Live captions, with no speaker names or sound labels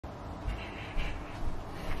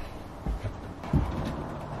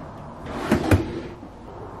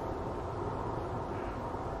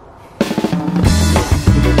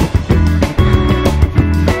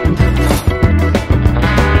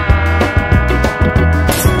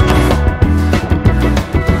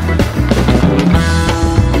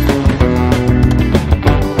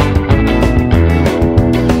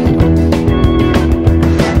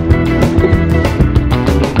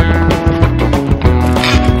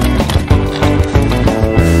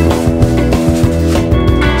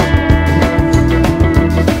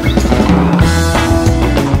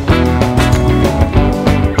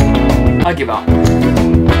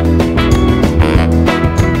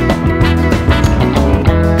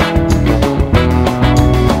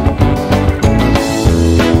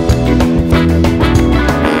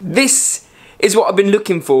is what I've been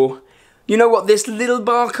looking for. You know what this little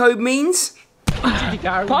barcode means?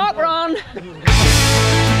 PARKRUN!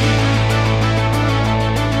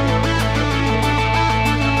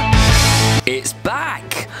 It's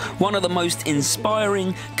back! One of the most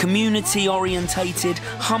inspiring, community-orientated,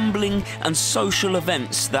 humbling and social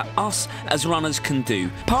events that us as runners can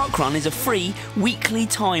do. PARKRUN is a free, weekly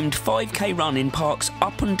timed 5k run in parks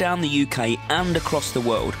up and down the UK and across the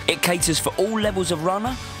world. It caters for all levels of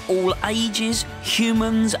runner, all ages,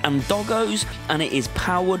 humans and doggos, and it is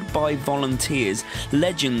powered by volunteers,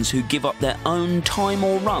 legends who give up their own time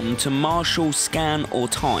or run to marshal, scan or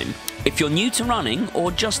time. If you're new to running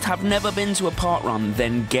or just have never been to a parkrun,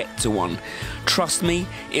 then get to one. Trust me,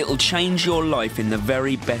 it'll change your life in the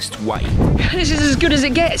very best way. This is as good as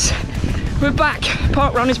it gets. We're back.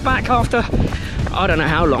 PARKRUN is back after, I don't know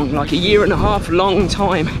how long, like a year and a half, long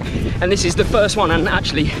time. And this is the first one and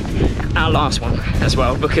actually our last one as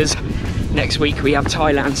well, because next week we have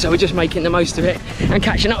Thailand, so we're just making the most of it and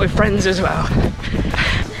catching up with friends as well.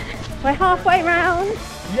 We're halfway round.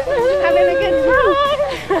 Yay. Having a good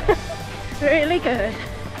time. Really good.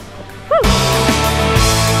 Whew.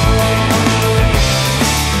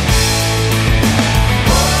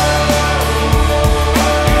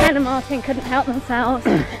 Ben and Martin couldn't help themselves.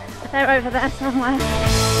 They're over there somewhere.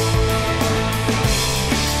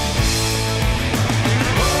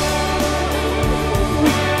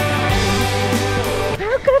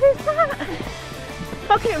 How good is that?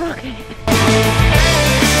 Pocket rocket.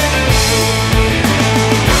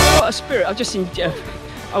 What a spirit. I've just seen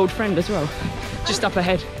old friend as well, just up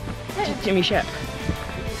ahead, Jimmy Shep.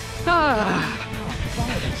 I'm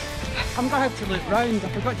going to have to look round. I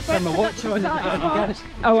forgot to turn my watch on.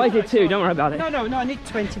 Oh, I did too, don't worry about it. No, I need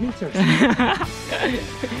 20 metres.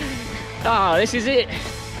 Ah, this is it.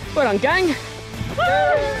 Well done, gang.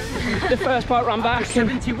 The first parkrun back.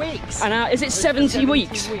 70 weeks. And is it 70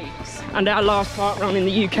 weeks? And our last parkrun in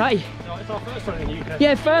the UK. No, it's our first run in the UK.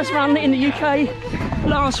 Yeah, first run in the UK,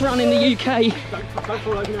 last run in the UK. Don't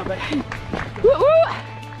fall over now, babe. Woo woo!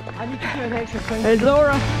 I need to do an extra thing. There's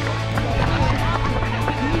Laura.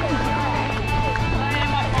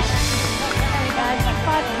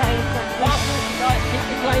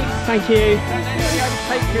 Thank you.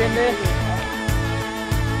 Take you in there.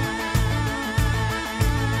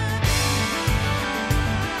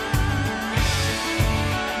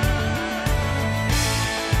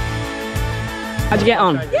 How'd you get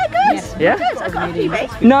on? Yeah, good. Yeah? Good. I got a few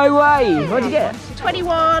bits. No way! What'd you get?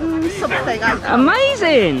 21 something.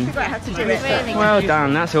 Amazing! I had to do it. Really well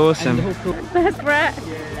done, that's awesome. There's Brett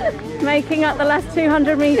making up the last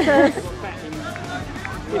 200 metres.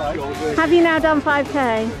 Have you now done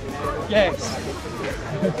 5k? Yes.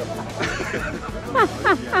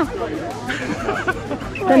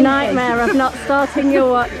 The nightmare of not starting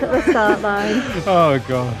your watch at the start line. Oh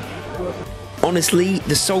God. Honestly,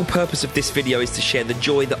 the sole purpose of this video is to share the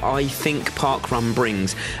joy that I think PARKRUN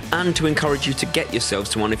brings and to encourage you to get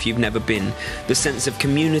yourselves to one if you've never been. The sense of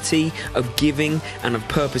community, of giving and of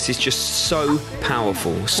purpose is just so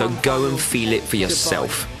powerful, so go and feel it for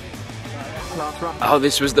yourself. Oh,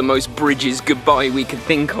 this was the most Bridges goodbye we could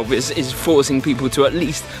think of, is forcing people to at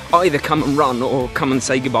least either come and run or come and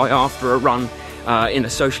say goodbye after a run in a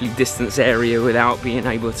socially distanced area without being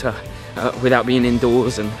able to, without being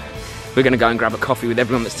indoors. And we're going to go and grab a coffee with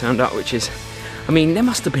everyone that's turned up, which is, I mean, there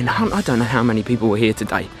must have been, I don't know how many people were here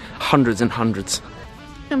today. Hundreds and hundreds.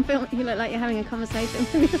 I'm feeling, you look like you're having a conversation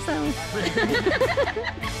with yourself.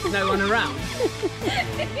 No one around?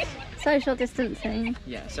 Social distancing.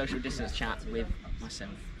 Yeah, social distance chat with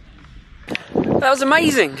myself. That was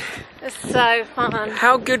amazing. It's so fun.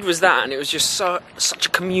 How good was that? And it was just such a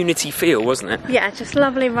community feel, wasn't it? Yeah, just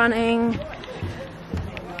lovely running.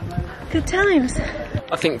 Good times.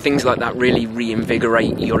 I think things like that really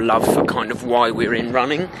reinvigorate your love for kind of why we're in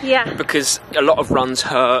running. Yeah. Because a lot of runs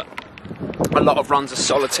hurt, a lot of runs are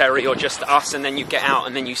solitary or just us, and then you get out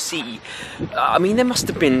and then you see, I mean, there must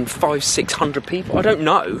have been 500-600 people, I don't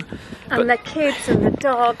know. And the kids and the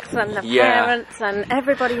dogs and the parents and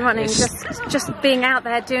everybody running, just being out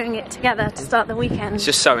there doing it together to start the weekend. It's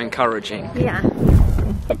just so encouraging. Yeah.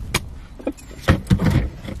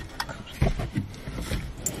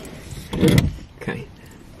 Okay.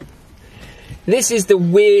 This is the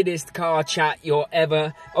weirdest car chat you're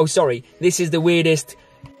ever... Oh, sorry. This is the weirdest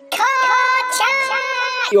car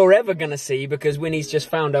chat you're ever going to see, because Winnie's just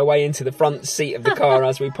found her way into the front seat of the car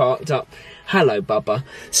as we parked up. Hello, Bubba.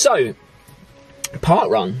 So,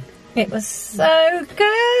 parkrun. It was so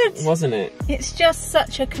good. Wasn't it? It's just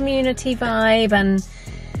such a community vibe, and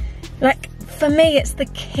like For me, it's the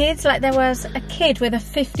kids. Like, there was a kid with a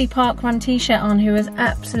 50 Parkrun t-shirt on who was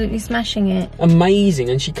absolutely smashing it. Amazing,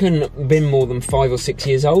 and she couldn't have been more than 5 or 6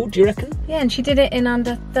 years old, do you reckon? Yeah, and she did it in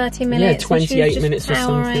under 30 minutes. Yeah, 28 minutes or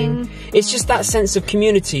something. It's just that sense of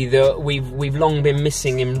community that we've long been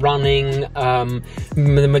missing in running.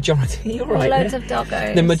 The majority, you're right. Loads of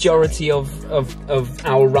doggos. The majority of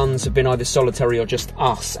our runs have been either solitary or just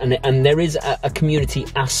us, and there is a community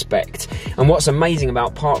aspect. And what's amazing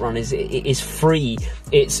about Parkrun is it is free.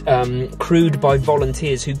 It's crewed by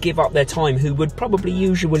volunteers who give up their time, who would probably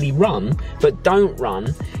usually run but don't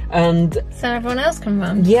run, and so everyone else can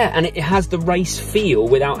run. Yeah, and it has the race feel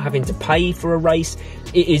without having to pay for a race.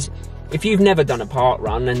 It is, if you've never done a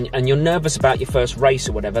parkrun and you're nervous about your first race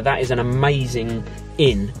or whatever, that is an amazing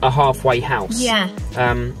inn, a halfway house. Yeah.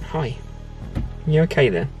 Hi. You okay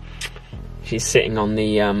there? She's sitting on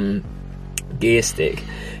the gear stick.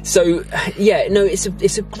 So yeah, no, it's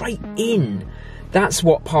a great inn. That's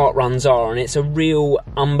what parkruns are, and it's a real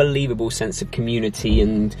unbelievable sense of community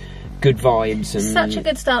and good vibes. And such a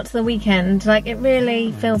good start to the weekend. Like, it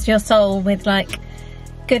really fills your soul with like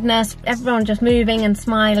goodness, everyone just moving and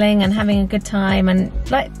smiling and having a good time, and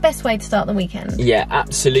like, best way to start the weekend. Yeah,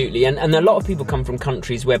 absolutely. And a lot of people come from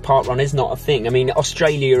countries where parkrun is not a thing. I mean,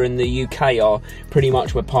 Australia and the UK are pretty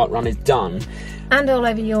much where parkrun is done. And all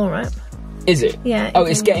over Europe. Is it? Yeah. Oh,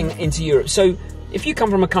 it's getting into Europe. So if you come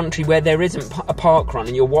from a country where there isn't a parkrun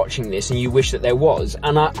and you're watching this and you wish that there was,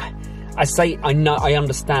 and I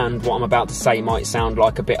understand what I'm about to say might sound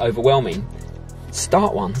like a bit overwhelming,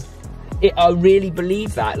 start one. I really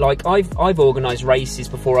believe that. Like, I've organised races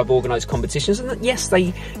before, I've organised competitions, and yes,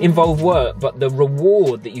 they involve work, but the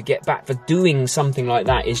reward that you get back for doing something like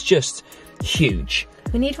that is just huge.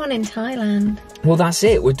 We need one in Thailand. Well, that's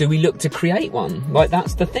it. Well, do we look to create one? Like,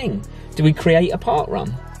 that's the thing. Do we create a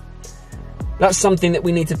parkrun? That's something that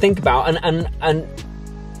we need to think about, and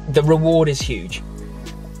the reward is huge,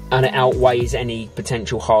 and it outweighs any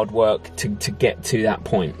potential hard work to get to that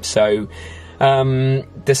point. So I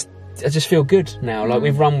just feel good now. Like,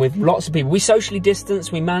 we've run with lots of people. We socially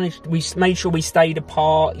distanced. We made sure we stayed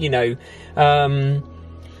apart. You know.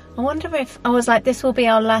 I wonder if I was like, this will be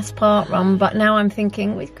our last parkrun, but now I'm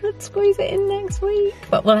thinking we could squeeze it in next week.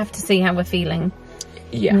 But we'll have to see how we're feeling.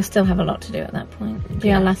 Yeah. We'll still have a lot to do at that point.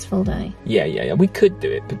 Be our last full day. Yeah. We could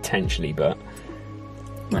do it potentially, but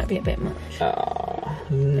might be a bit much.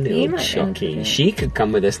 Little Chucky. She could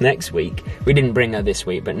come with us next week. We didn't bring her this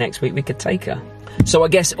week, but next week we could take her. So I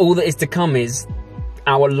guess all that is to come is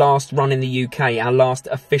our last run in the UK. Our last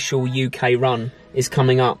official UK run is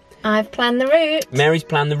coming up. I've planned the route. Mary's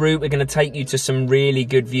planned the route. We're going to take you to some really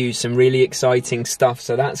good views, some really exciting stuff.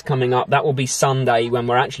 So that's coming up. That will be Sunday when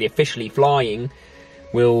we're actually officially flying.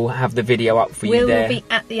 We'll have the video up for you there. We'll be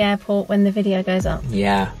at the airport when the video goes up.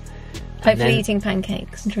 Yeah. Hopefully eating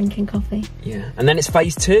pancakes and drinking coffee. Yeah. And then it's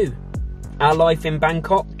phase 2. Our life in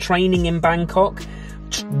Bangkok, training in Bangkok.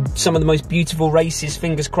 Some of the most beautiful races,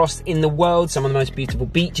 fingers crossed, in the world. Some of the most beautiful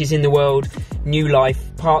beaches in the world. New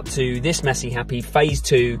life, part 2. This messy happy, phase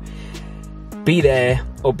 2. Be there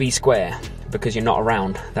or be square, because you're not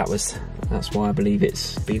around. That's why I believe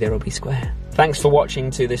it's be there or be square. Thanks for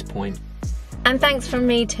watching to this point. And thanks from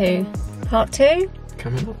me too. Part 2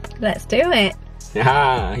 coming up. Let's do it.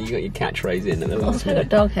 Ah, you got your catchphrase in at the last minute. I've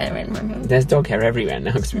got dog hair in my mouth. There's dog hair everywhere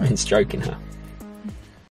now because we've been stroking her.